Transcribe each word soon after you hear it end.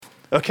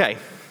Okay,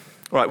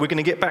 right, we're going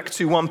to get back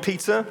to 1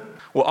 Peter.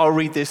 Well, I'll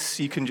read this.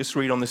 You can just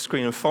read on the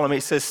screen and follow me.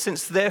 It says,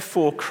 "Since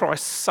therefore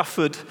Christ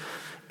suffered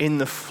in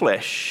the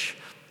flesh,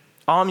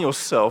 arm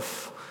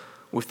yourself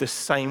with the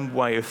same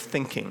way of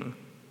thinking.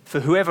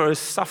 For whoever has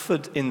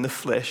suffered in the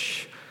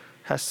flesh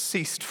has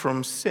ceased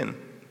from sin,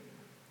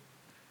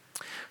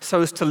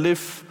 so as to live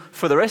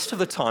for the rest of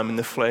the time in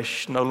the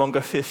flesh, no longer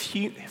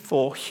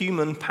for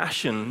human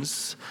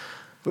passions,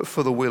 but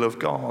for the will of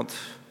God.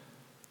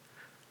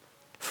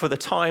 For the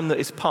time that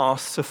is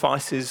past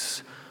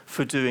suffices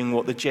for doing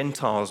what the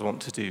Gentiles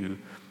want to do,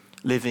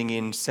 living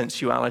in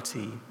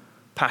sensuality,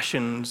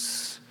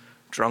 passions,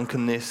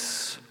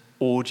 drunkenness,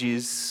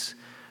 orgies,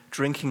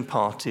 drinking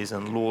parties,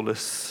 and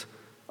lawless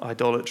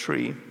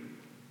idolatry."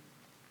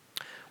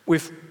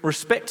 With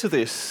respect to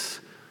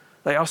this,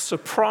 they are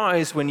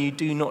surprised when you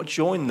do not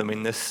join them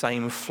in the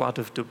same flood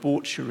of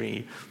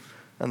debauchery,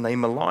 and they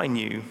malign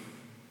you.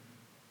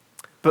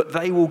 But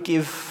they will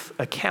give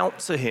account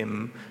to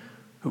him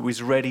who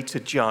is ready to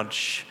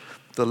judge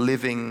the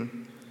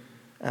living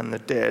and the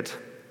dead.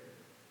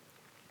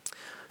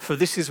 For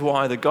this is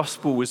why the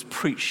gospel was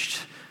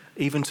preached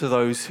even to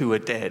those who are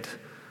dead,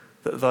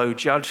 that though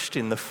judged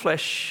in the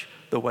flesh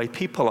the way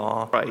people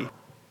are,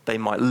 they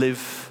might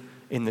live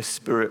in the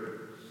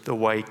spirit the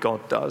way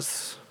God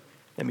does.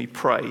 Let me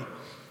pray.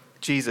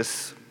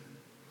 Jesus,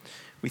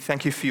 we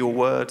thank you for your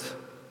word,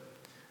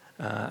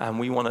 and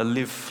we want to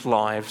live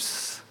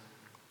lives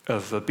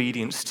of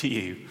obedience to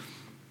you.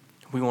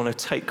 We want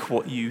to take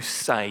what you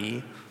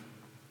say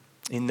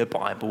in the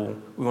Bible,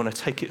 we want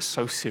to take it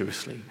so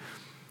seriously.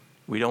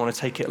 We don't want to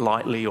take it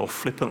lightly or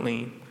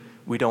flippantly.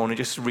 We don't want to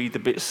just read the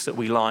bits that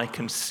we like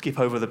and skip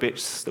over the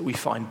bits that we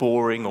find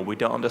boring or we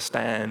don't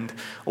understand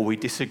or we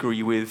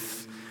disagree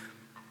with.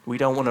 We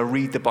don't want to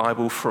read the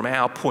Bible from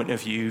our point of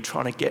view,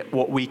 trying to get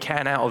what we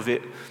can out of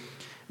it.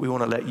 We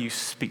want to let you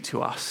speak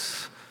to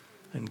us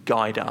and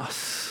guide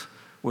us.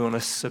 We want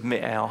to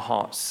submit our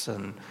hearts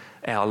and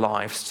our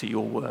lives to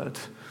your word.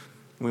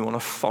 We want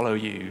to follow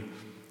you.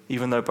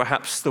 Even though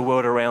perhaps the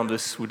world around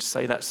us would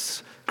say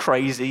that's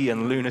crazy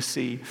and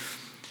lunacy,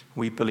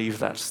 we believe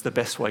that's the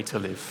best way to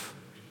live.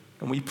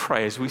 And we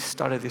pray as we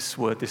study this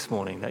word this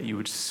morning that you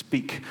would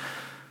speak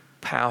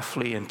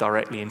powerfully and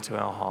directly into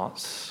our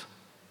hearts.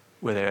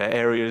 Where there are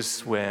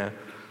areas where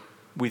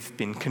we've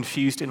been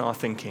confused in our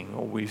thinking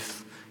or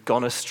we've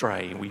gone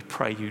astray, we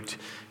pray you'd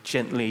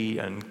gently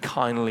and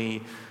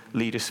kindly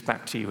lead us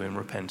back to you in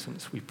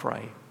repentance, we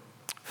pray.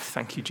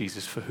 Thank you,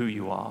 Jesus, for who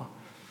you are.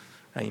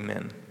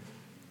 Amen.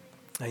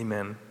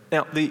 Amen.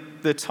 Now,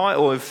 the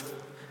title of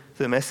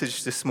the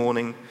message this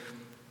morning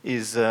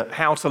is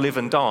How to Live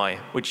and Die,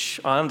 which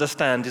I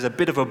understand is a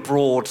bit of a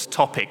broad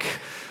topic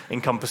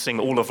encompassing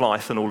all of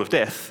life and all of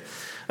death.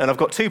 And I've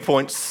got 2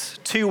 points,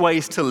 2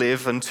 ways to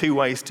live and 2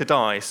 ways to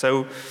die.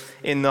 So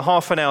in the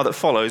half an hour that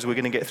follows, we're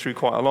going to get through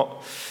quite a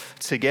lot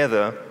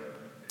together.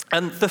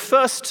 And the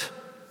first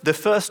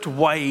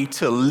way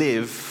to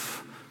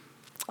live,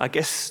 I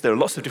guess there are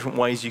lots of different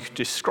ways you could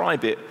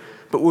describe it,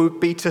 but would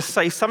be to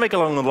say something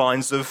along the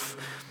lines of,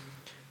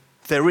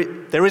 there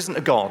isn't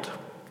a God,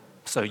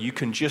 so you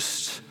can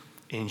just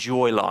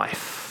enjoy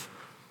life.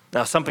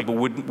 Now, some people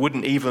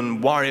wouldn't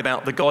even worry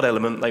about the God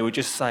element. They would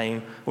just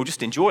say, well,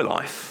 just enjoy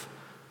life.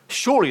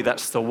 Surely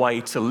that's the way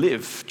to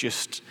live.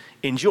 Just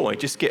enjoy.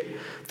 Just get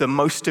the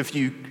most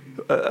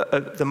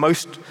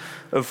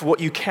of what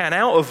you can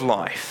out of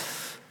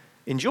life.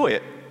 Enjoy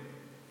it.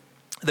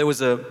 There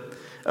was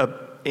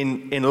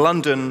in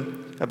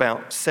London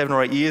about 7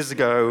 or 8 years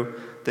ago,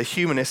 the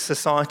Humanist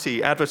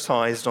Society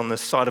advertised on the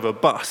side of a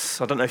bus.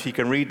 I don't know if you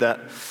can read that.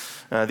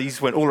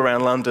 These went all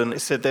around London. It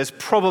said, "There's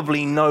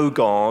probably no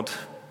God.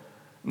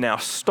 Now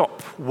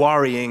stop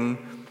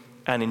worrying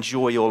and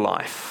enjoy your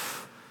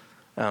life."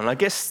 And I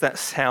guess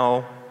that's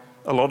how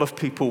a lot of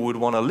people would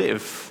want to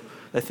live.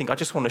 They think, I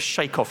just want to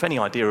shake off any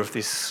idea of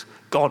this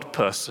God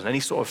person, any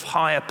sort of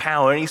higher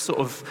power, any sort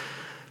of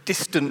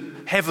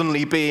distant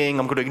heavenly being.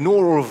 I'm going to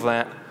ignore all of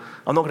that.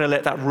 I'm not going to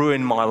let that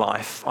ruin my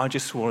life. I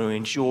just want to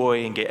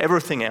enjoy and get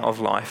everything out of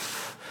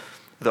life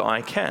that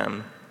I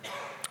can,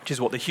 which is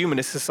what the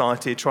Humanist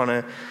Society are trying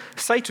to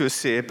say to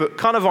us here. But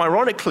kind of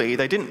ironically,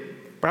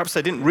 perhaps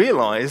they didn't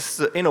realize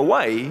that in a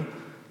way,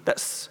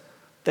 there's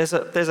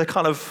a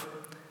kind of,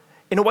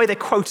 in a way they're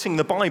quoting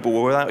the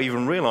Bible without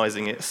even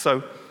realizing it.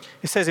 So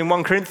it says in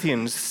 1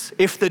 Corinthians,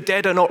 "If the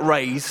dead are not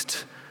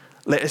raised,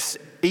 let us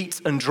eat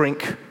and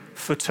drink,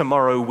 for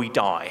tomorrow we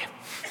die."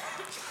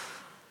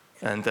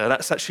 And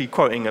that's actually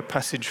quoting a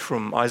passage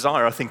from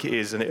Isaiah, I think it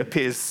is, and it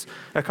appears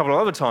a couple of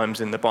other times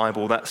in the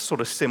Bible, that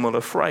sort of similar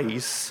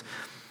phrase.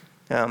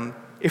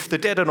 If the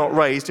dead are not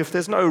raised, if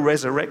there's no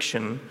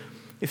resurrection,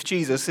 if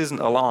Jesus isn't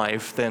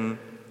alive, then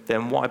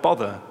why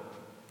bother?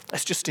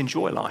 Let's just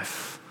enjoy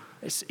life.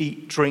 Let's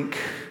eat, drink,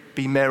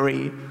 be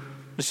merry.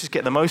 Let's just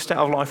get the most out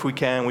of life we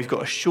can. We've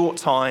got a short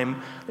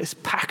time. Let's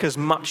pack as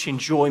much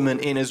enjoyment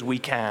in as we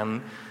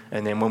can.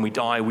 And then when we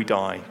die, we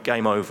die.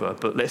 Game over.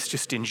 But let's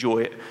just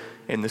enjoy it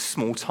in the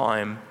small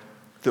time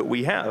that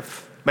we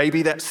have.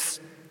 Maybe that's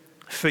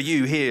for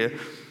you here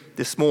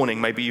this morning.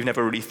 Maybe you've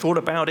never really thought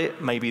about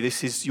it. Maybe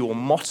this is your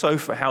motto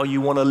for how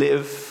you want to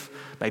live.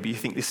 Maybe you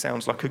think this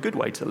sounds like a good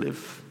way to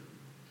live.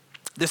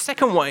 The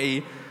second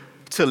way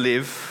to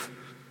live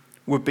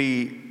would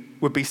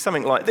be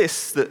something like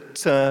this,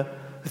 that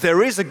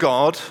there is a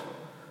God,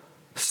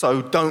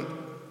 so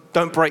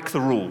don't break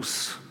the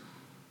rules.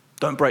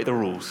 Don't break the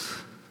rules.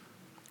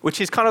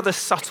 Which is kind of the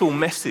subtle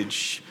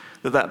message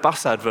that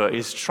bus advert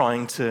is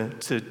trying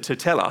to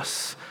tell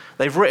us.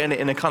 They've written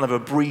it in a kind of a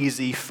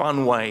breezy,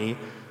 fun way,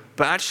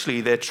 but actually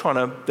they're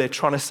trying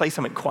to say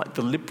something quite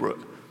deliberate.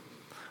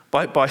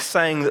 By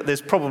saying that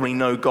there's probably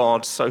no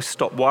God, so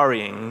stop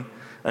worrying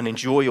and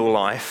enjoy your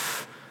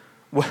life.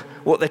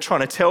 What they're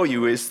trying to tell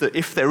you is that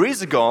if there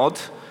is a God,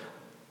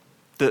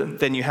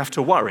 then you have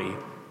to worry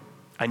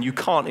and you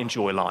can't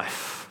enjoy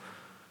life.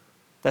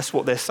 That's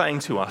what they're saying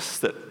to us,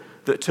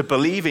 that to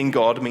believe in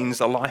God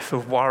means a life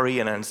of worry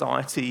and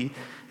anxiety.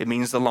 It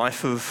means a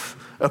life of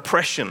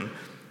oppression.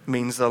 It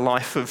means a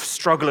life of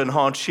struggle and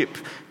hardship,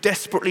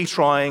 desperately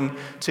trying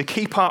to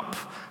keep up,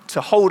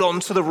 to hold on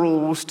to the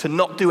rules, to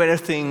not do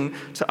anything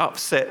to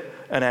upset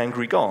an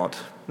angry God.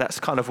 That's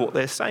kind of what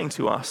they're saying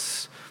to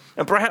us.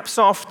 And perhaps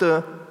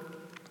after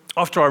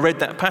I read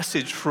that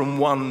passage from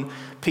 1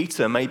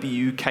 Peter, maybe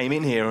you came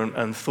in here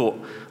and thought,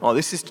 oh,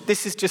 this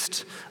is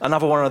just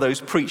another one of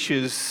those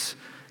preachers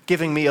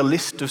giving me a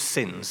list of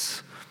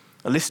sins,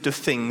 a list of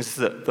things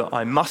that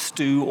I must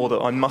do or that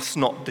I must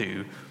not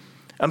do.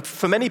 And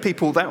for many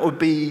people, that would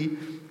be,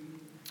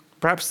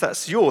 perhaps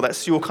that's your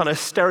kind of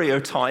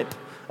stereotype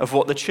of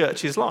what the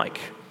church is like.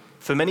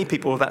 For many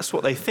people, that's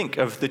what they think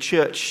of the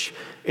church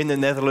in the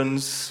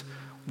Netherlands.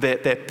 Their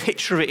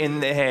picture of it in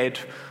their head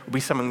will be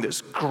something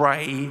that's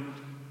grey,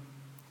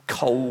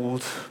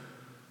 cold,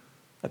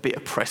 a bit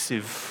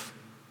oppressive,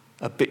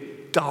 a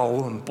bit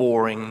dull and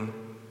boring,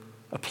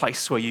 a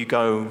place where you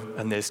go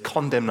and there's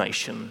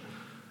condemnation,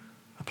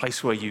 a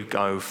place where you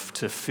go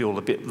to feel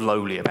a bit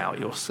lowly about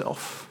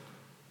yourself.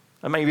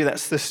 And maybe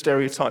that's the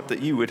stereotype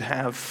that you would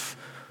have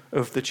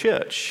of the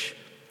church.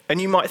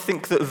 And you might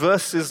think that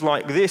verses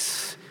like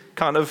this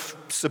kind of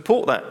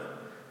support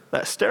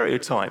that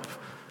stereotype.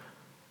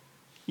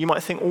 You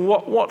might think,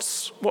 well,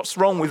 what's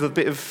wrong with a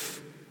bit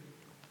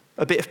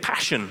of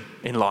passion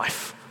in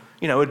life?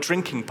 You know, a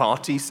drinking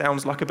party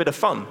sounds like a bit of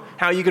fun.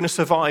 How are you going to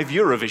survive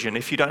Eurovision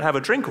if you don't have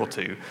a drink or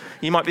two?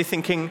 You might be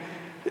thinking,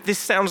 this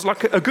sounds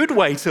like a good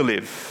way to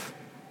live.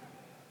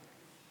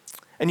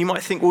 And you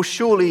might think, well,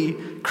 surely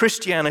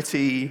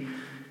Christianity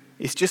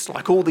is just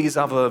like all these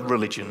other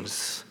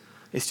religions.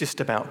 It's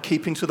just about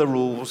keeping to the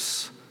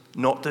rules,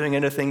 not doing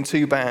anything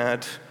too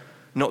bad,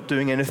 not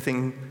doing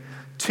anything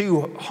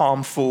too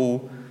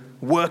harmful,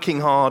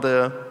 working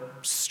harder,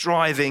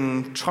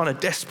 striving, trying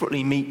to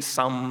desperately meet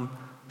some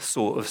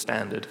sort of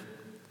standard.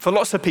 For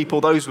lots of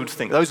people, those would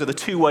think those are the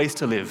two ways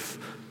to live.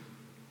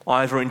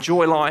 I either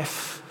enjoy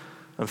life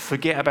and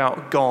forget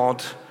about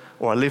God,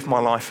 or I live my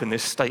life in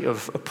this state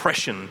of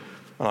oppression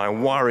and I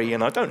worry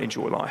and I don't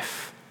enjoy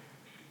life.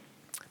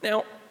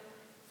 Now,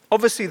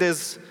 obviously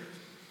there's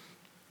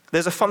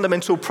a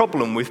fundamental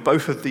problem with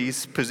both of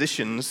these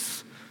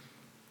positions,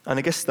 and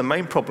I guess the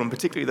main problem,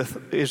 particularly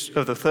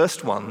of the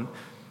first one,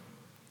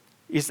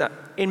 is that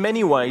in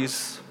many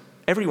ways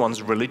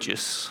everyone's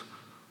religious,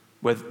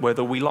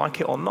 whether we like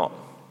it or not.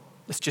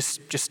 It's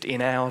just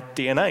in our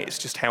DNA. It's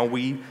just how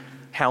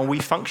we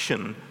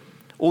function.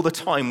 All the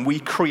time we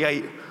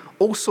create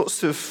all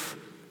sorts of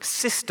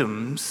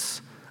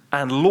systems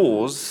and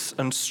laws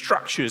and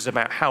structures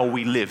about how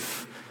we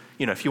live.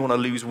 You know, if you want to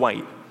lose weight,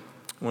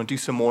 you want to do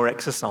some more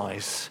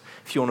exercise,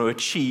 if you want to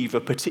achieve a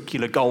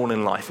particular goal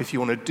in life, if you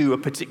want to do a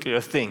particular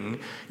thing,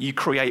 you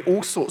create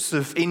all sorts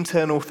of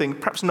internal things.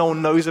 Perhaps no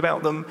one knows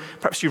about them.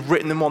 Perhaps you've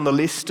written them on the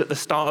list at the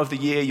start of the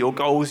year, your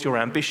goals, your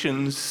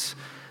ambitions.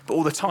 But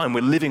all the time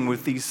we're living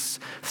with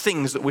these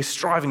things that we're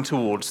striving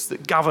towards,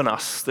 that govern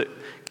us, that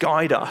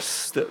guide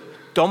us, that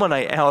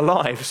dominate our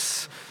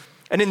lives.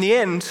 And in the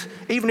end,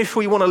 even if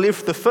we want to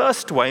live the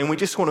first way and we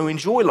just want to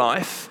enjoy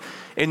life,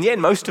 in the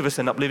end, most of us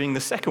end up living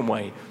the second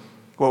way,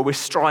 where we're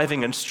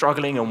striving and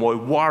struggling and we're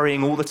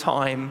worrying all the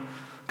time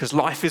because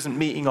life isn't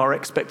meeting our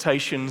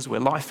expectations, where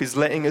life is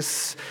letting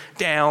us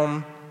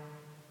down.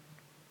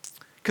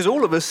 Because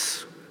all of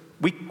us,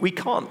 we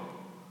can't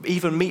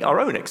even meet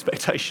our own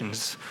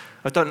expectations.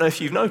 I don't know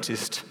if you've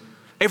noticed.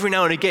 Every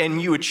now and again,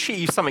 you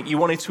achieve something you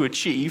wanted to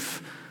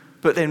achieve,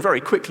 but then very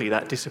quickly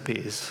that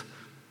disappears.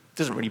 It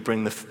doesn't really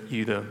bring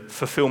you the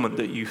fulfillment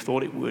that you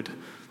thought it would.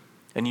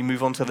 And you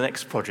move on to the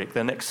next project,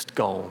 the next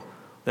goal,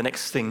 the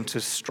next thing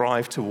to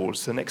strive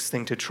towards, the next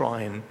thing to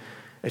try and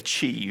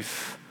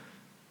achieve.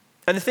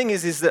 And the thing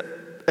is that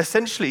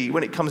essentially,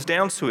 when it comes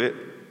down to it,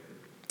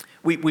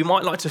 we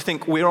might like to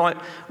think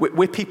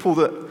we're people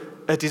that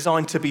are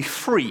designed to be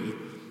free.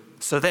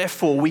 So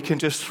therefore, we can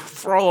just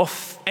throw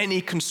off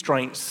any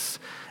constraints,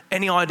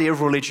 any idea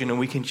of religion, and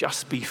we can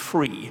just be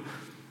free.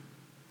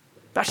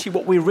 But actually,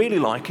 what we're really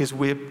like is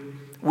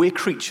we're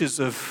creatures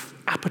of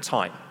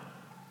appetite,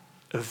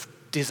 of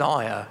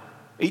desire.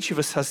 Each of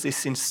us has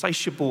this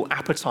insatiable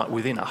appetite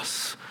within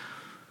us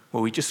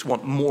where we just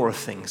want more of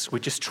things. We're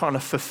just trying to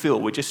fulfill.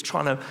 We're just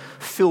trying to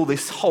fill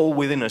this hole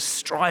within us,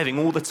 striving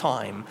all the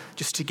time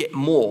just to get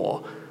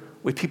more.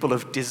 We're people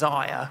of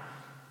desire.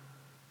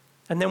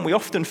 And then we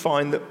often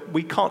find that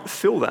we can't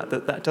fill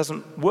that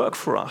doesn't work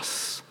for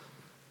us.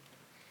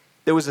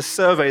 There was a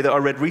survey that I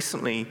read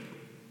recently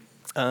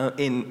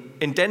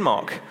in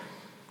Denmark,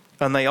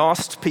 and they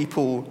asked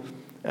people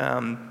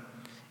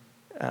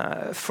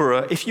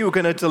if you were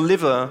going to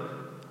deliver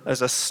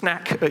as a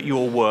snack at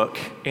your work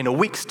in a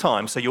week's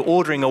time, so you're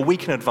ordering a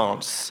week in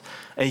advance,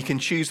 and you can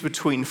choose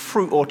between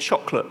fruit or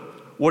chocolate,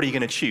 what are you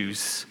going to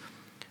choose?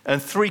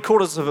 And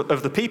 3/4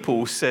 of the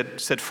people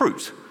said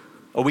fruit,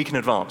 a week in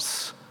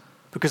advance,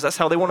 because that's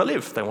how they want to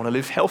live. They want to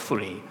live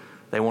healthily.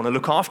 They want to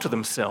look after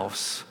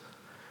themselves.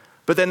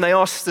 But then they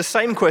asked the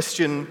same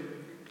question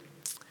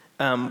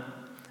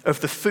of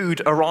the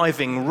food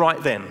arriving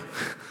right then.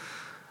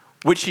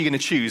 Which are you going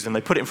to choose? And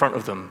they put it in front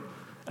of them.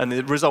 And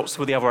the results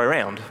were the other way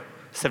around.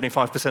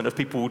 75% of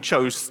people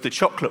chose the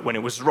chocolate when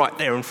it was right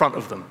there in front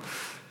of them.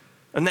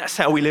 And that's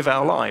how we live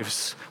our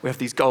lives. We have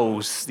these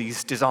goals,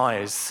 these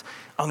desires.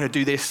 I'm going to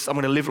do this, I'm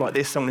going to live like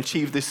this, I'm going to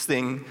achieve this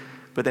thing.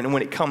 But then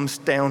when it comes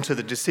down to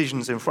the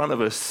decisions in front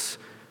of us,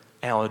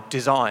 our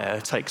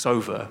desire takes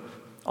over.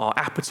 Our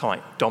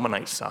appetite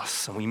dominates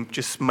us, and we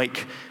just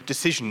make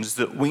decisions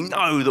that we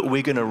know that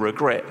we're going to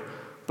regret,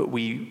 but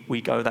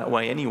we go that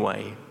way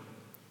anyway.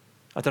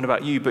 I don't know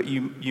about you, but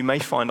you may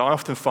find, I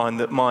often find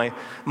that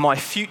my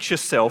future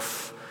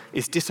self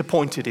is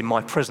disappointed in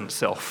my present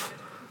self.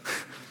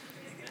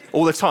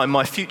 All the time,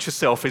 my future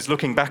self is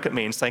looking back at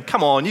me and saying,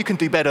 come on, you can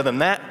do better than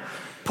that.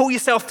 Pull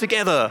yourself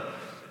together.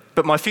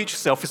 But my future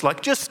self is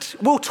like,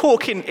 we'll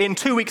talk in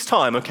 2 weeks'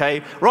 time,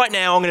 okay? Right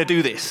now, I'm going to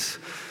do this.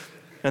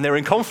 And they're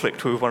in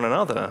conflict with one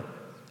another.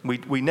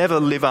 We never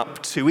live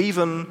up to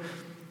even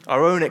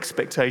our own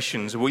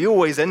expectations. We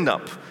always end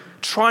up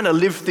trying to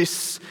live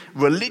this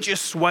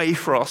religious way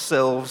for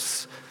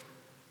ourselves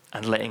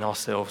and letting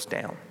ourselves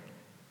down.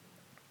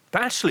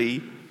 But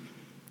actually,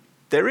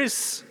 there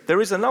is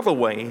another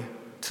way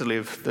to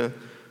live, the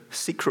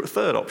secret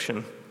third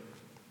option.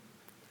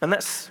 And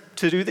that's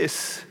to do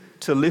this,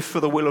 to live for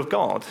the will of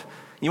God.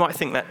 You might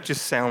think that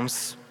just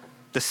sounds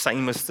the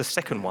same as the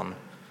second one.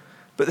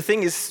 But the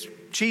thing is,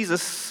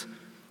 Jesus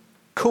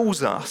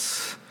calls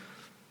us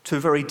to a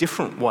very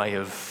different way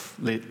of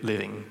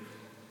living,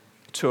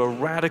 to a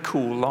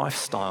radical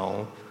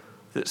lifestyle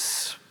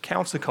that's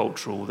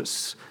countercultural,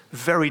 that's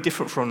very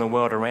different from the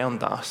world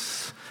around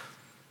us.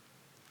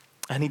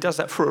 And he does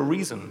that for a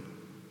reason.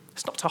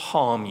 It's not to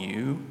harm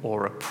you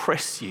or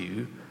oppress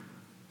you,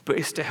 but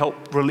it's to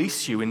help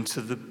release you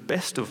into the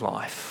best of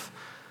life,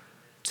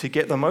 to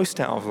get the most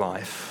out of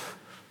life.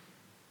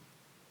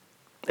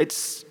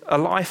 It's a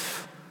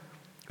life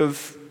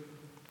of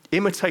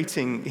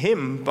imitating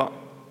him, but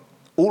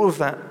all of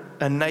that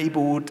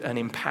enabled and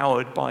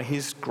empowered by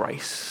his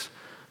grace,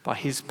 by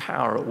his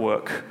power at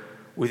work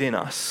within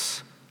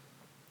us.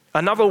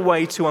 Another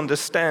way to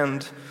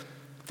understand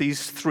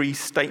these three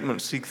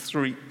statements, these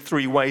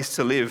three ways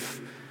to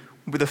live,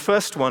 the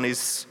first one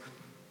is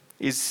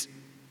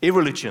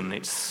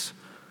irreligion.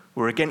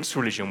 We're against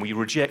religion. We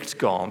reject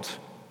God.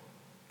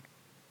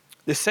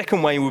 The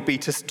second way would be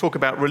to talk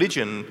about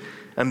religion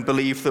and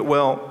believe that,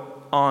 well,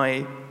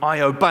 I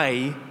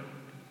obey,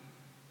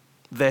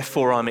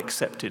 therefore I'm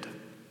accepted.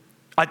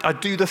 I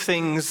do the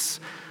things,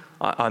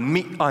 I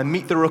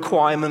meet the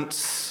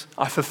requirements,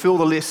 I fulfill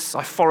the lists,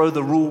 I follow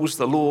the rules,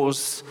 the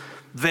laws.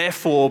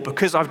 Therefore,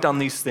 because I've done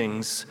these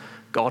things,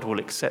 God will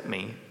accept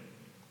me.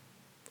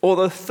 Or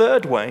the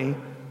third way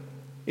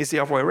is the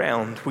other way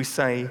around. We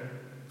say,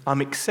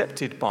 I'm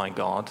accepted by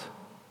God,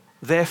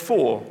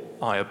 therefore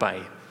I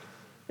obey.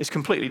 It's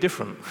completely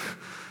different.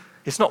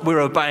 It's not we're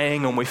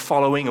obeying and we're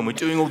following and we're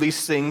doing all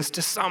these things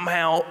to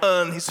somehow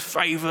earn his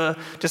favor,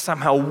 to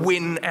somehow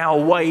win our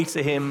way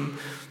to him.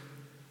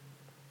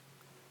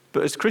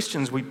 But as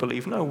Christians, we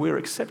believe, no, we're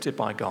accepted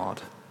by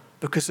God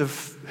because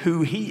of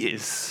who he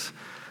is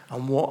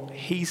and what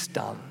he's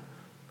done.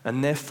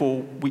 And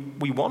therefore,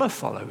 we want to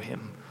follow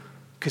him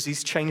because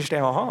he's changed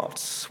our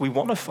hearts. We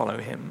want to follow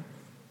him.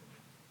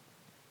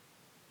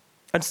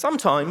 And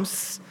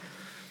sometimes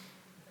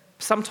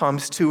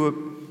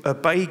to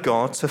obey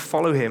God, to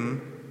follow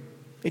him,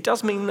 it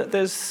does mean that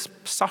there's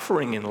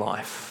suffering in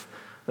life,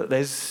 that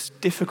there's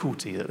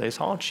difficulty, that there's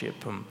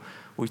hardship. And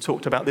we've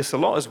talked about this a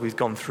lot as we've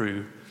gone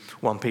through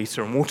 1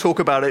 Peter, and we'll talk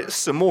about it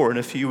some more in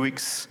a few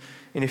weeks'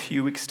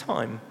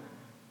 time.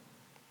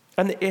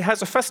 And it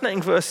has a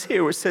fascinating verse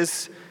here where it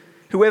says,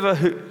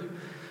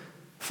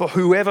 for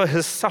whoever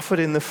has suffered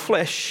in the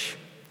flesh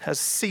has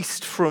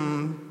ceased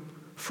from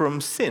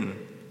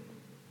sin.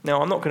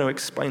 Now, I'm not going to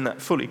explain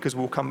that fully because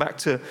we'll come back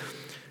to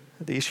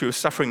the issue of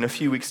suffering in a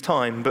few weeks'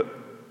 time, but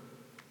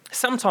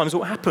sometimes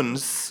what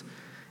happens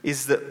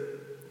is that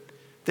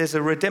there's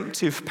a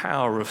redemptive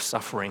power of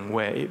suffering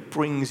where it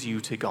brings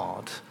you to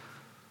God,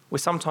 where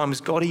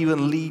sometimes God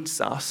even leads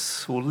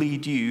us or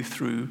lead you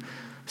through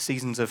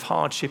seasons of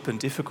hardship and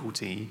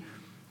difficulty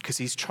because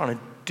he's trying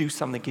to do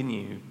something in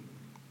you.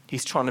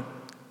 He's trying to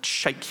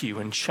shake you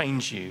and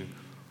change you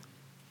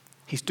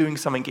He's doing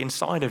something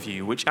inside of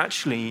you, which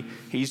actually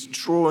he's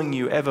drawing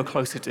you ever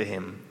closer to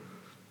him.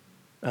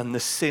 And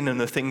the sin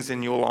and the things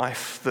in your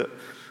life that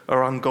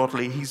are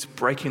ungodly, he's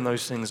breaking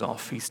those things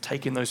off. He's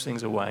taking those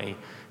things away.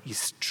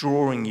 He's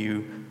drawing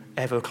you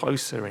ever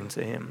closer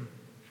into him.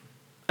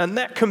 And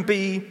that can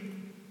be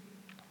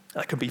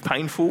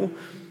painful.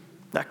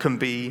 That can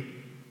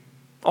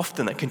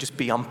just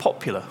be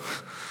unpopular.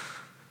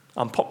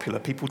 Unpopular.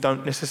 People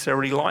don't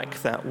necessarily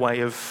like that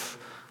way of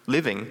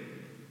living.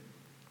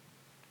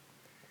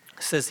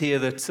 It says here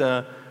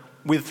that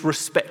with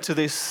respect to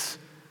this,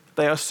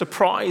 they are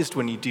surprised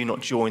when you do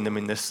not join them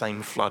in the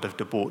same flood of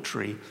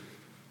debauchery,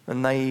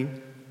 and they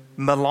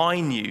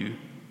malign you.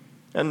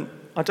 And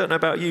I don't know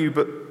about you,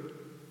 but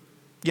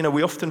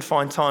we often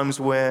find times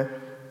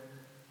where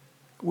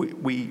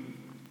we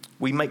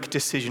make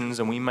decisions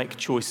and we make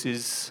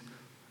choices,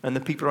 and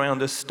the people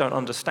around us don't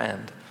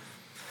understand.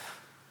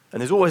 And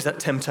there's always that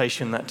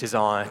temptation, that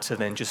desire to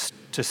then just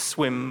to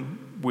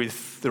swim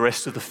with the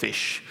rest of the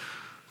fish,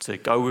 to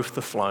go with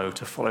the flow,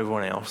 to follow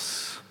everyone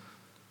else.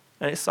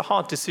 And it's a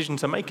hard decision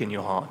to make in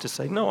your heart, to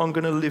say, no, I'm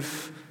going to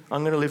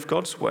live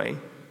God's way.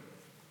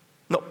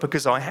 Not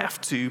because I have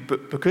to,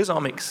 but because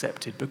I'm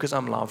accepted, because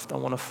I'm loved, I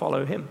want to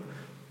follow him.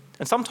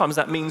 And sometimes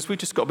that means we've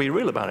just got to be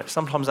real about it.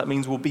 Sometimes that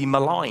means we'll be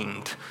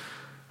maligned,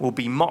 we'll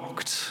be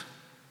mocked,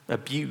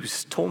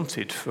 abused,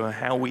 taunted for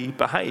how we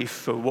behave,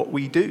 for what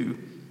we do.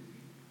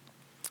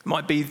 It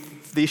might be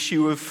the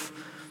issue of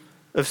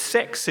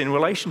sex in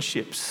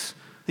relationships,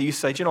 that you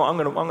say, I'm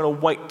going to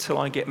wait till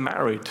I get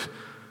married.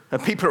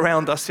 And people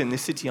around us in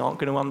this city aren't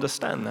going to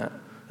understand that.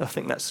 I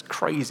think that's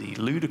crazy,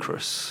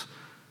 ludicrous.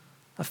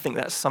 I think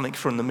that's something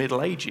from the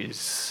Middle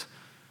Ages.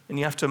 And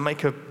you have to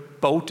make a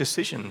bold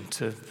decision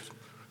to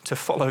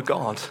follow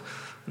God,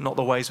 not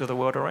the ways of the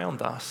world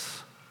around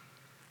us.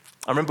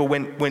 I remember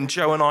when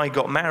Joe and I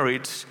got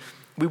married,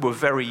 we were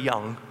very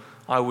young.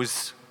 I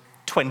was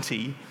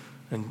 20,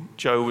 and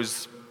Joe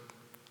was,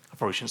 I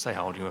probably shouldn't say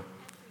how old you were.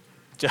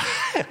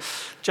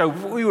 Joe,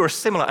 we were a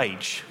similar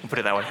age, we'll put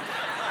it that way.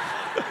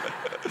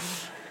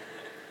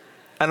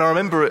 And I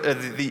remember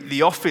at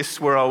the office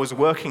where I was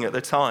working at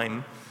the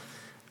time,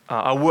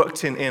 I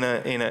worked in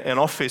an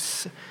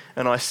office,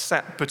 and I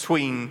sat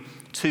between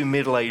two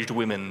middle-aged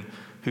women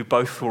who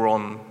both were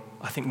on,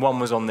 I think one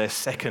was on their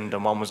second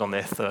and one was on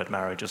their third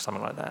marriage or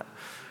something like that.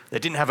 They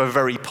didn't have a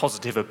very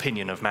positive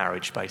opinion of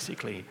marriage,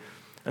 basically.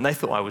 And they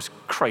thought I was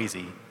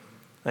crazy.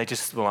 They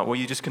just were like, well,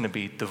 you're just going to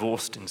be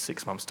divorced in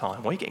 6 months'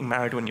 time. Why are you getting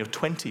married when you're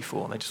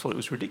 24? And they just thought it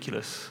was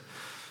ridiculous.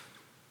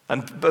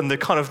 And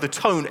the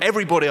tone,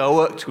 everybody I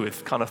worked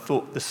with kind of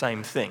thought the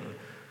same thing.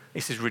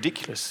 This is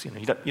ridiculous. You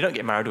don't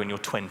get married when you're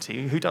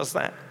 20. Who does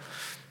that?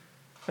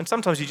 And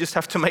sometimes you just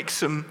have to make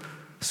some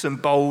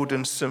bold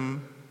and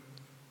some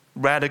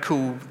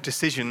radical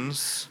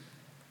decisions.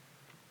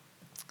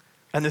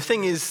 And the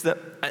thing is that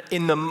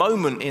in the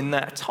moment, in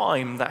that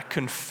time, that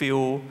can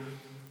feel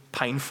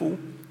painful.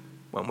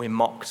 When we're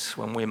mocked,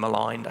 when we're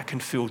maligned, that can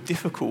feel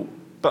difficult.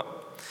 But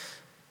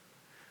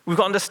we've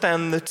got to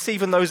understand that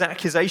even those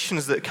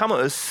accusations that come at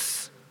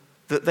us,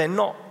 that they're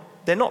not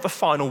the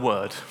final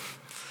word.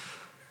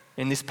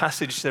 In this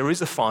passage, there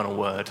is a final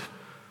word.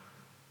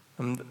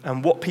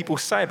 And what people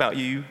say about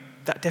you,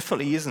 that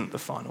definitely isn't the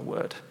final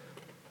word.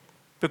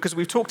 Because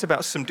we've talked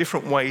about some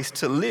different ways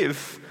to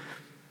live,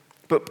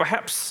 but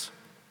perhaps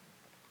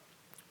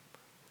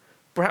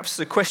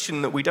the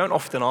question that we don't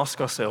often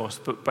ask ourselves,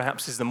 but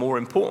perhaps is the more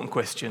important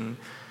question,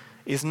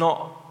 is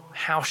not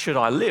how should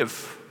I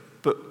live,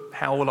 but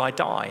how will I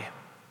die?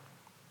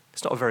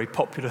 It's not a very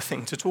popular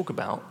thing to talk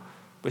about,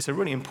 but it's a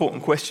really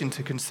important question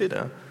to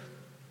consider.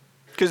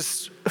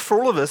 Because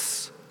for all of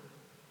us,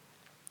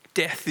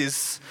 death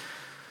is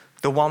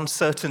the one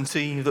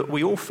certainty that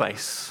we all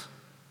face.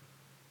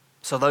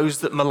 So those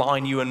that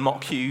malign you and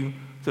mock you,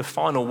 the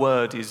final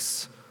word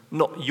is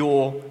not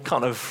your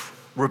kind of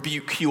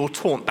rebuke, your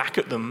taunt back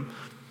at them.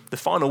 The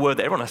final word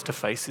that everyone has to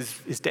face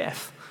is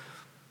death.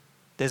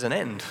 There's an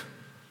end.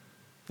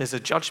 There's a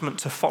judgment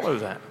to follow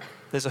that.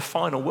 There's a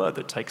final word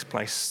that takes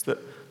place that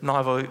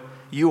neither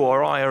you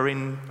or I are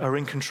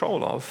in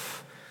control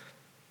of.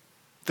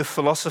 The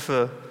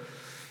philosopher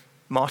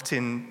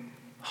Martin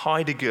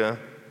Heidegger,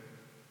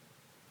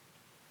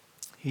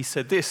 he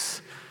said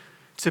this: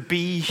 to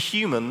be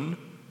human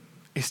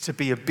is to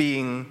be a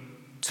being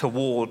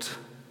toward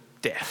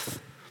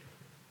death.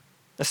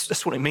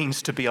 That's what it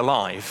means to be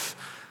alive,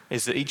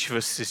 is that each of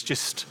us is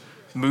just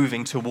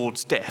moving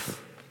towards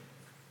death,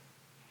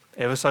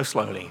 ever so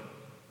slowly.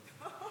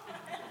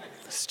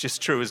 It's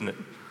just true, isn't it?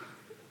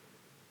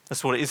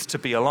 That's what it is to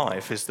be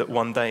alive, is that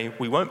one day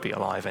we won't be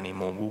alive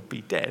anymore, we'll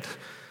be dead.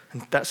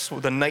 And that's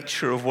the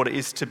nature of what it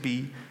is to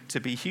be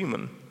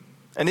human.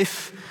 And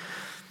if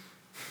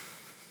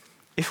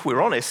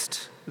we're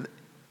honest,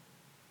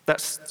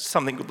 that's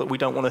something that we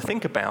don't want to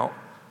think about,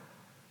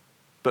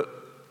 but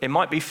it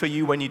might be for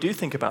you when you do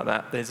think about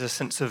that, there's a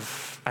sense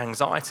of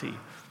anxiety,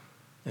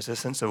 there's a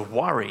sense of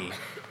worry.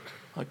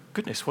 Like,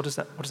 goodness, what does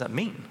that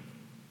mean?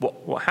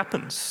 What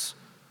happens?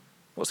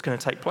 What's going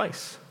to take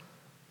place?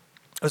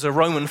 There's a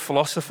Roman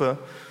philosopher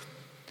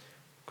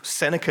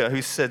Seneca,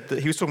 who said that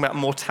he was talking about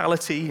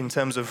mortality in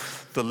terms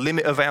of the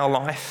limit of our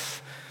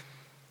life.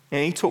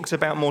 And he talked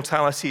about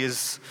mortality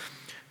as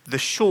the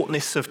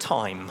shortness of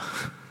time.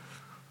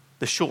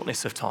 The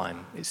shortness of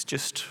time. It's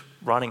just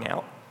running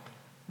out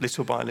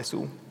little by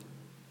little.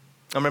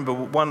 I remember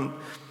one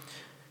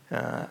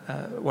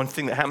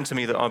thing that happened to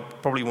me that I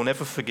probably will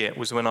never forget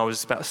was when I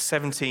was about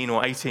 17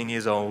 or 18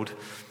 years old.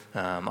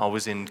 I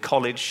was in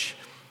college,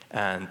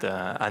 and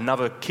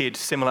another kid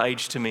similar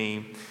age to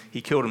me,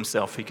 he killed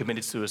himself. He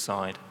committed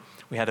suicide.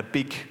 We had a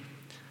big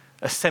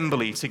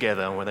assembly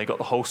together where they got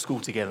the whole school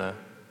together.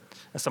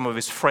 And some of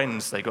his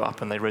friends, they got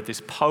up and they read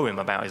this poem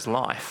about his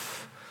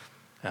life.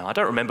 Now, I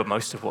don't remember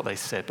most of what they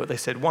said, but they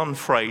said one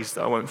phrase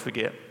that I won't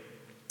forget.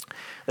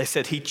 They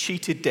said he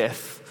cheated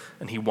death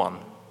and he won.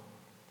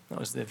 That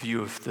was their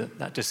view of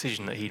that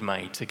decision that he'd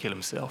made to kill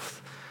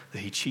himself, that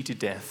he cheated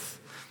death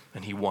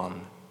and he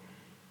won.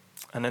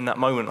 And in that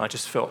moment, I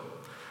just felt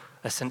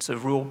a sense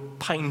of real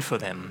pain for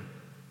them.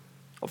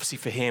 Obviously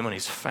for him and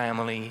his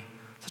family,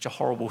 such a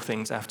horrible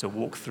thing to have to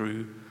walk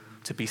through,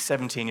 to be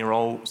 17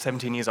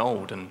 years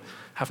old and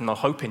have no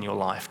hope in your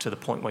life to the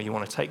point where you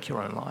want to take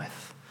your own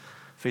life.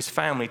 For his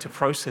family to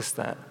process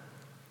that,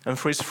 and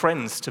for his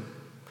friends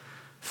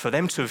for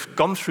them to have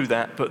gone through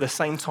that, but at the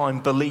same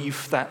time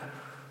believe that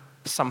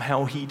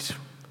somehow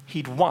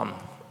he'd won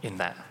in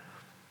that.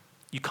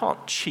 You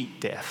can't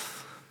cheat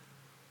death.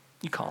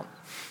 You can't.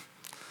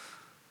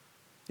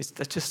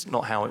 That's just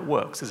not how it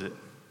works, is it?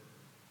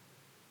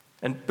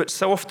 But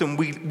so often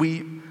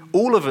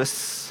all of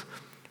us,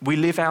 we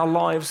live our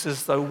lives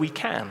as though we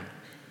can.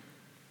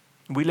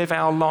 We live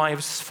our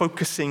lives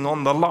focusing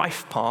on the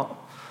life part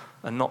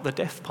and not the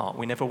death part.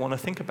 We never want to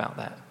think about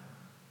that.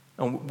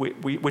 And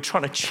we're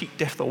trying to cheat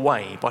death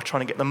away by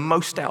trying to get the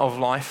most out of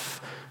life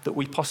that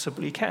we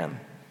possibly can.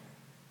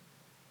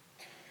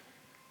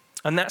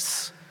 And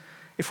that's,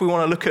 if we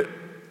want to look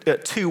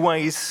at two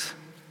ways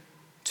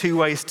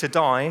to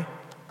die,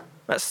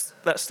 that's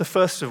the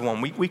first of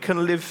one. We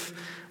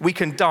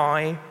can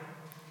die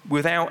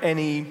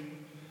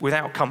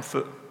without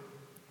comfort.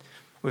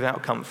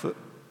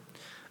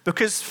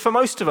 Because for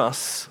most of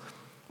us,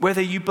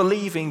 whether you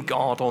believe in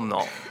God or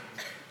not,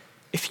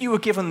 if you were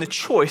given the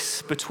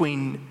choice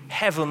between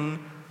heaven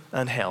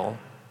and hell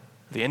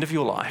at the end of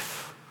your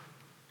life,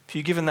 if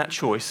you're given that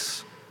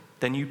choice,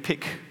 then you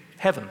pick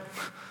heaven.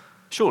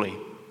 Surely,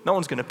 no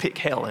one's going to pick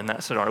hell in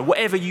that scenario.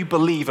 Whatever you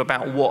believe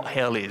about what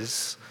hell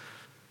is,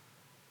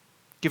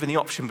 given the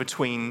option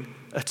between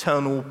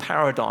eternal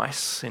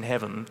paradise in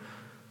heaven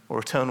or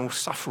eternal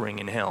suffering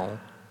in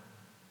hell,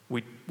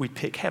 we'd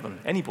pick heaven.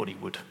 Anybody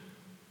would.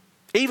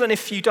 Even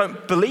if you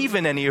don't believe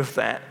in any of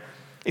that,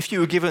 if you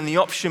were given the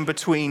option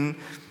between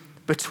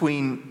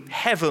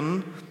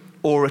heaven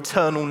or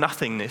eternal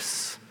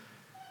nothingness,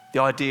 the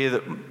idea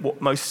that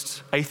what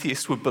most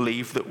atheists would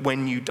believe, that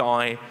when you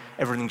die,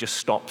 everything just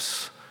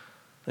stops.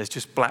 There's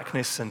just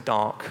blackness and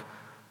dark.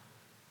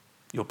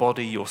 Your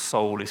body, your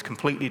soul is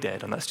completely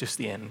dead, and that's just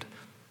the end.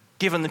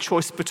 Given the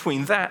choice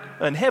between that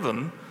and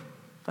heaven,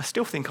 I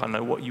still think I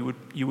know what you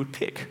would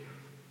pick.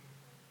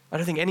 I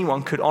don't think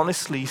anyone could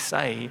honestly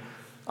say,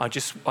 I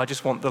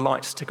just want the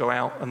lights to go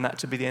out and that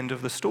to be the end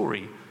of the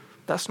story.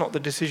 That's not the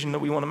decision that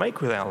we want to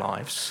make with our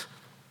lives.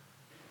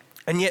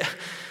 And yet,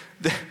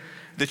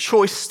 the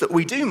choice that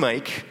we do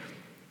make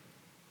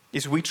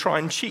is we try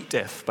and cheat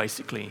death,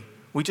 basically.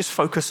 We just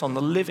focus on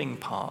the living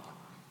part.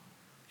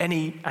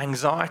 Any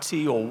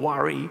anxiety or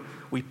worry,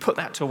 we put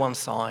that to one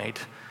side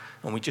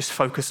and we just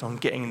focus on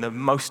getting the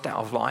most out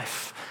of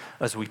life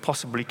as we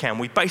possibly can.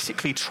 We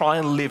basically try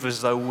and live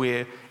as though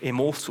we're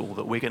immortal,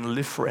 that we're going to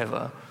live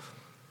forever.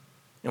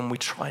 And we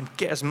try and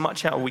get as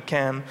much out as we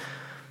can.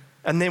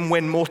 And then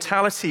when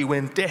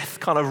death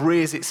kind of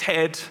rears its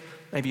head,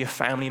 maybe a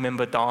family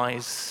member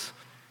dies,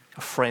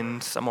 a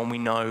friend, someone we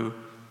know,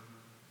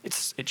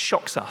 it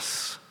shocks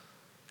us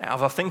out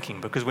of our thinking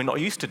because we're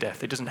not used to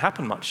death. It doesn't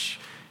happen much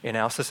in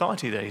our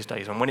society these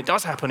days. And when it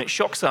does happen, it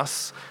shocks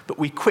us, but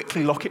we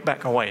quickly lock it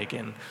back away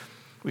again.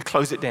 We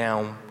close it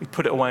down, we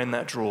put it away in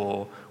that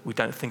drawer, we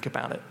don't think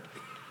about it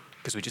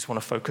because we just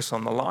want to focus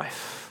on the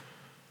life,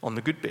 on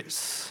the good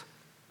bits.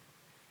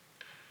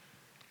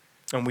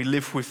 And we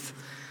live with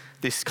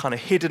this kind of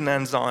hidden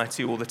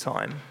anxiety all the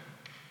time.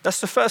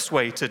 That's the first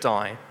way to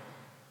die,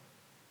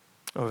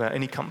 without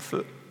any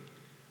comfort.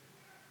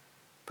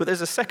 But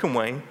there's a second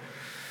way,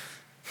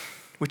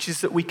 which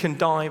is that we can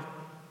die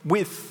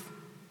with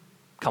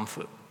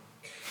comfort.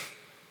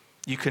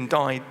 You can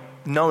die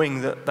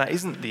knowing that that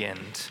isn't the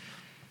end,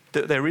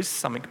 that there is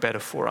something better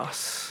for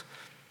us.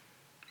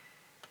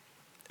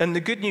 And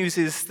the good news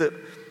is that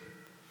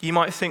you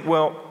might think,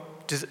 well,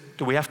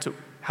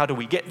 how do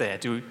we get there?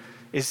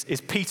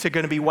 Is Peter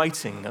going to be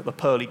waiting at the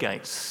pearly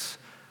gates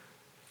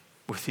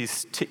with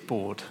his tick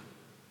board?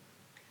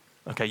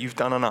 Okay, you've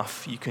done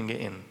enough, you can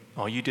get in.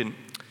 Oh, you didn't,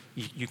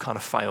 you kind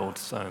of failed,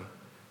 so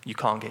you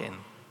can't get in.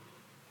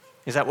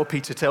 Is that what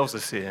Peter tells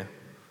us here?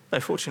 No,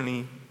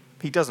 fortunately,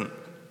 he doesn't.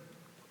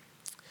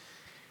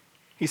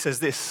 He says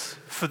this,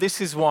 "For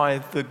this is why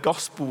the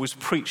gospel was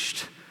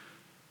preached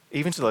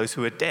even to those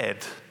who are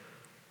dead,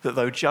 that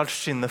though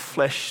judged in the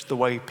flesh the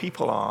way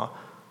people are,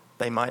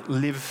 they might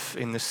live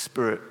in the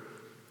spirit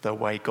the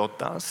way God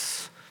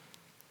does.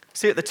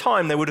 See, at the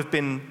time there would have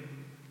been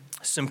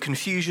some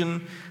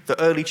confusion. The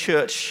early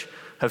church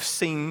have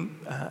seen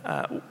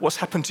what's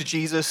happened to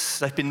Jesus.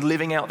 They've been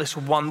living out this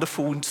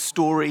wonderful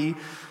story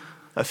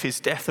of his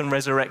death and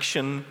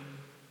resurrection.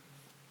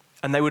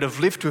 And they would have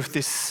lived with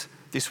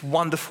this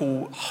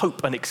wonderful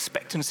hope and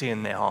expectancy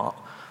in their heart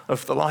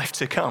of the life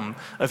to come,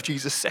 of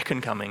Jesus'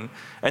 second coming.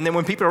 And then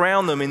when people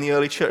around them in the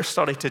early church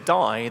started to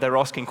die, they were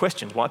asking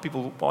questions. Why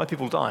are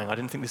people dying? I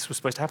didn't think this was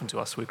supposed to happen to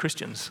us. We're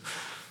Christians.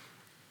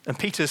 And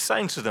Peter's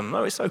saying to them,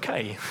 no, it's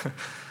okay.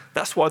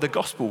 That's why the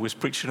gospel was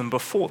preached to them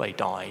before they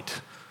died,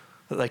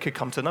 that they could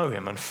come to know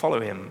him and follow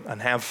him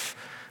and have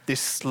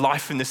this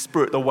life in the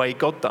spirit the way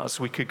God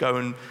does. We could go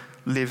and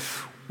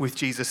live with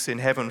Jesus in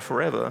heaven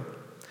forever.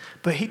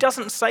 But he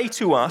doesn't say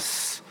to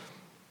us,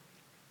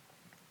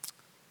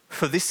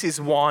 for this is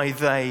why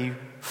they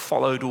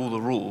followed all the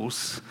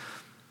rules.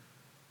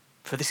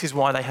 For this is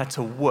why they had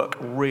to work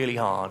really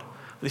hard.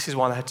 This is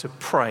why they had to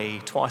pray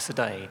twice a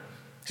day.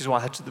 This is why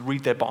they had to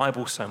read their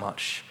Bible so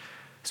much.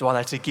 This is why they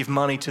had to give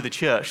money to the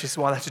church. This is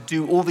why they had to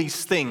do all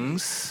these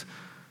things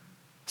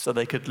so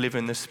they could live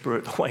in the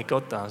spirit the way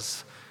God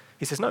does.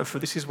 He says, no, for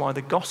this is why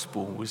the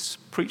gospel was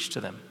preached to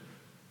them.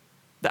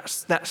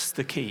 That's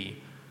the key.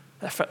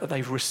 The fact that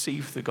they've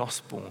received the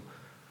gospel,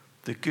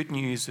 the good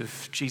news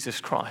of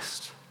Jesus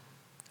Christ,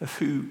 of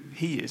who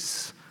he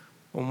is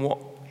and what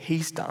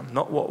he's done,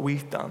 not what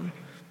we've done.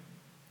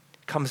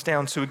 It comes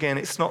down to, again,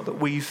 it's not that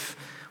we've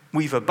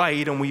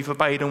obeyed and we've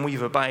obeyed and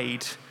we've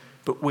obeyed,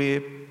 but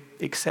we're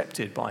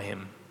accepted by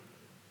him.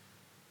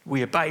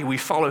 We obey, we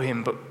follow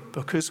him, but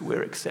because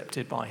we're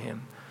accepted by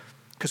him,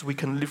 because we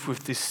can live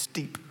with this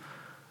deep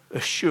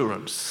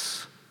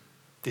assurance,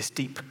 this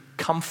deep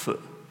comfort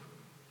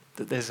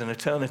that there's an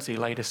eternity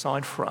laid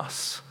aside for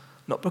us,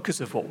 not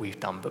because of what we've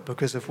done, but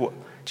because of what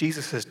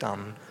Jesus has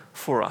done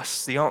for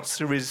us. The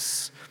answer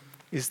is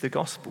the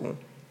gospel.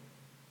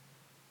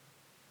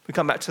 We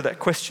come back to that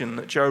question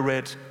that Joe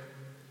read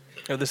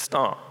at the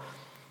start.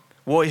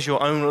 What is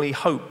your only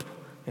hope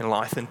in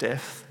life and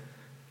death?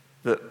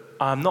 That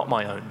I am not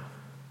my own,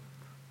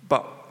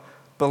 but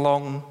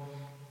belong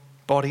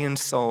body and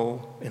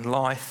soul in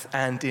life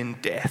and in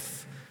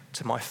death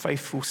to my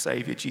faithful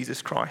Savior,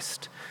 Jesus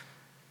Christ.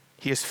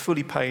 He has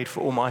fully paid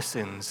for all my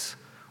sins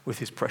with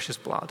his precious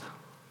blood.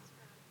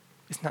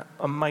 Isn't that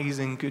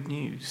amazing good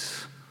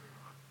news?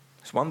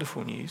 It's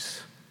wonderful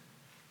news.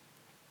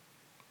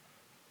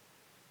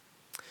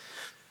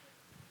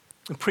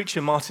 The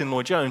preacher Martin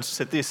Lloyd-Jones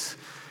said this. He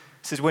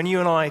says, when you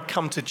and I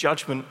come to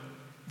judgment,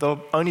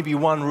 there'll only be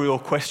one real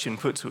question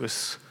put to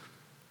us.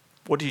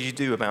 What did you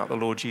do about the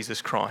Lord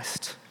Jesus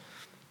Christ?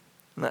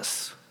 And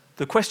that's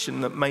the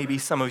question that maybe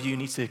some of you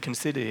need to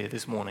consider here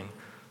this morning.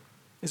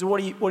 Is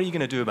what are you going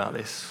to do about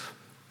this?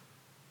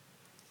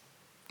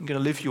 You're going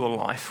to live your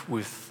life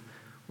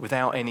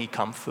without any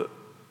comfort,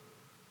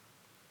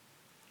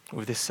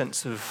 with this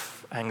sense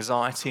of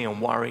anxiety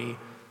and worry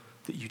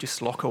that you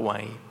just lock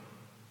away.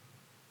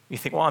 You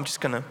think, well, I'm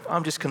just going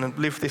to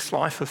live this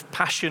life of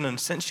passion and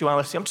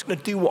sensuality. I'm just going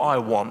to do what I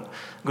want.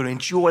 I'm going to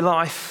enjoy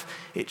life.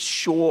 It's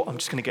short. I'm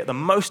just going to get the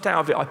most out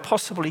of it I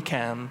possibly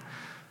can.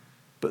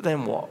 But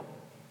then what?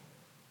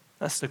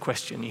 That's the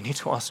question you need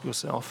to ask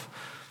yourself.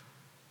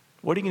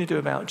 What are you going to do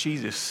about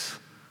Jesus,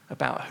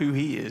 about who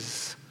he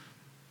is,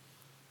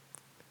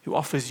 who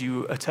offers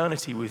you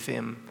eternity with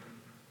him,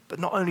 but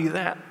not only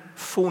that,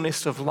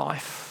 fullness of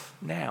life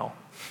now.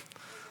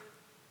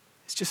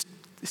 It's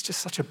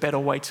just such a better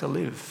way to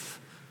live.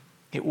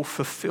 It will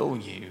fulfill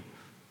you.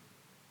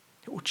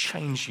 It will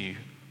change you. It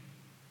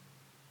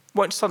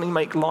won't suddenly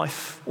make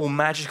life all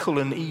magical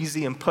and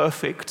easy and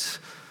perfect.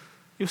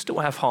 You'll still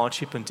have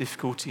hardship and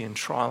difficulty and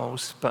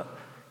trials, but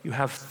you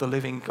have the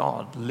living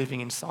God living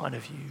inside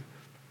of you,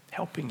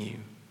 helping you,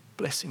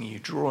 blessing you,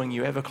 drawing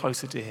you ever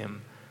closer to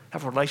him.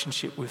 Have a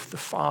relationship with the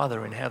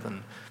Father in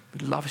heaven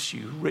who loves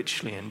you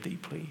richly and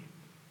deeply.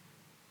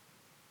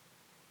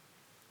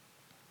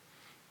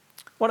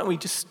 Why don't we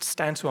just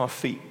stand to our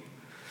feet?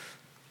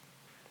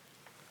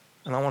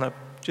 And I want to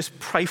just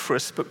pray for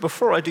us. But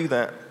before I do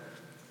that,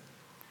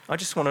 I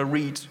just want to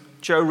read,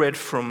 Joe read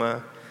from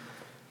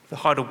the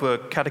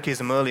Heidelberg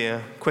Catechism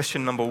earlier,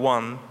 question number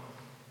 1.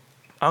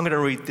 I'm going to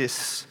read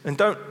this, and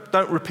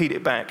don't repeat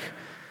it back,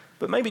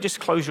 but maybe just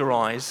close your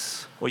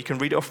eyes, or you can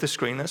read it off the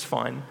screen, that's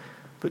fine.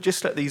 But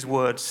just let these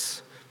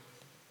words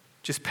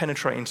just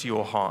penetrate into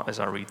your heart as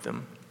I read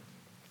them.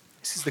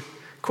 This is the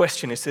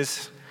question. It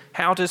says,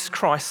 how does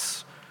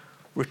Christ's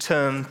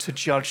return to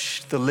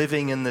judge the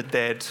living and the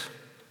dead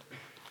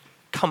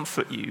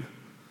comfort you?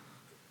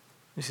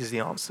 This is the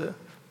answer.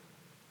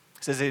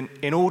 It says,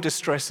 in all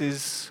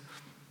distresses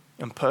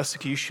and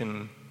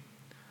persecution,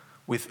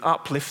 with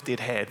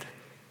uplifted head,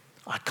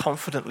 I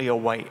confidently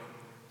await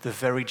the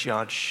very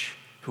judge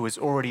who has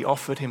already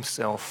offered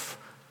himself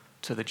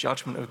to the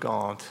judgment of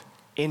God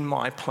in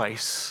my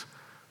place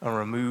and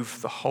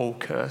remove the whole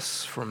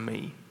curse from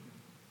me.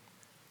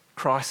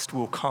 Christ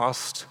will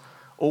cast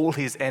all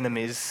his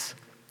enemies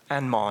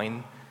and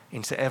mine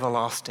into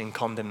everlasting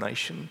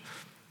condemnation,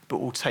 but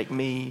will take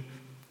me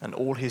and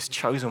all his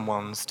chosen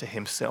ones to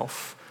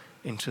himself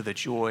into the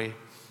joy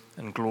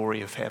and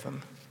glory of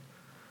heaven.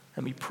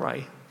 Let me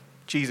pray.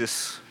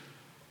 Jesus,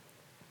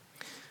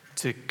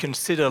 to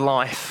consider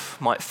life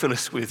might fill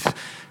us with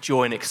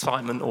joy and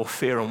excitement or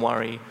fear and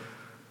worry.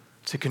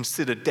 To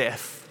consider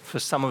death, for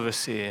some of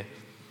us here,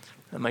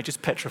 it may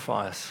just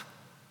petrify us.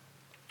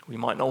 We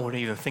might not want to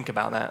even think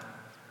about that.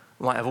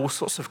 We might have all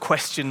sorts of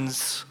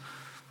questions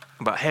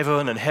about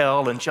heaven and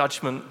hell and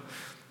judgment.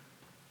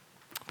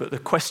 But the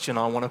question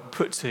I want to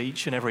put to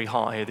each and every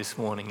heart here this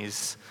morning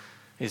is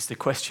the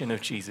question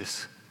of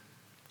Jesus,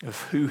 of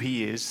who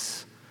he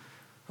is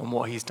and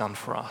what he's done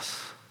for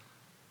us.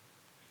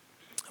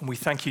 And we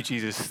thank you,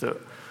 Jesus, that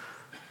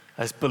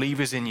as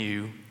believers in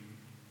you,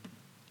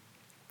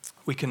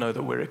 we can know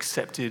that we're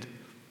accepted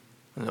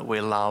and that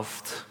we're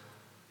loved.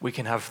 We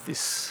can have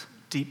this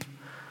deep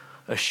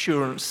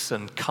assurance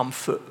and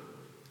comfort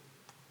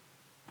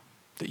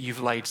that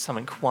you've laid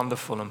something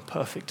wonderful and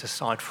perfect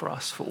aside for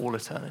us for all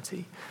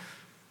eternity.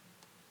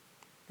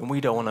 And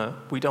we don't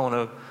want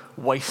to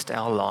waste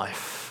our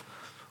life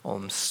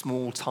on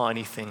small,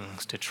 tiny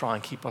things to try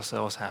and keep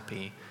ourselves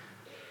happy.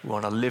 We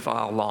want to live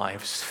our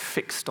lives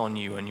fixed on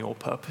you and your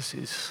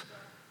purposes,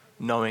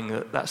 knowing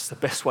that that's the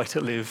best way to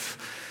live,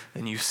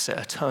 and you've set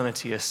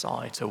eternity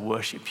aside to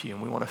worship you,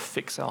 and we want to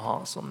fix our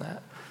hearts on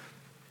that.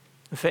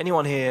 And for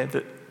anyone here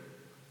that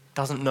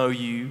doesn't know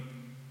you,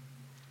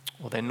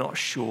 or they're not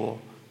sure,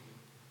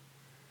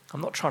 I'm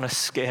not trying to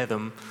scare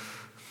them,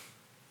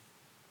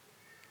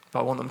 but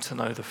I want them to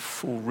know the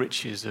full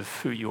riches of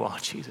who you are,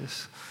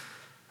 Jesus,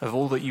 of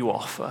all that you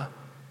offer,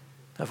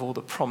 of all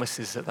the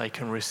promises that they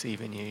can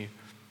receive in you.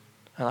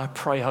 And I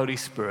pray, Holy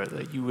Spirit,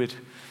 that you would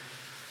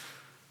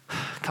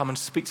come and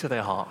speak to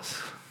their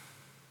hearts.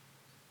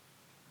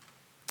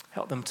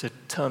 Help them to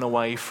turn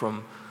away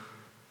from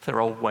their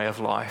old way of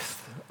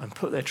life and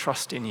put their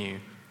trust in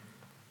you,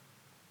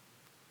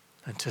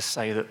 and to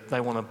say that they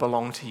want to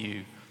belong to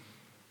you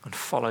and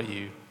follow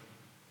you.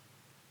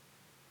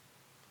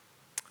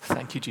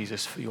 Thank you,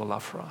 Jesus, for your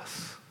love for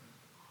us.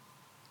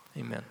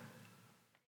 Amen.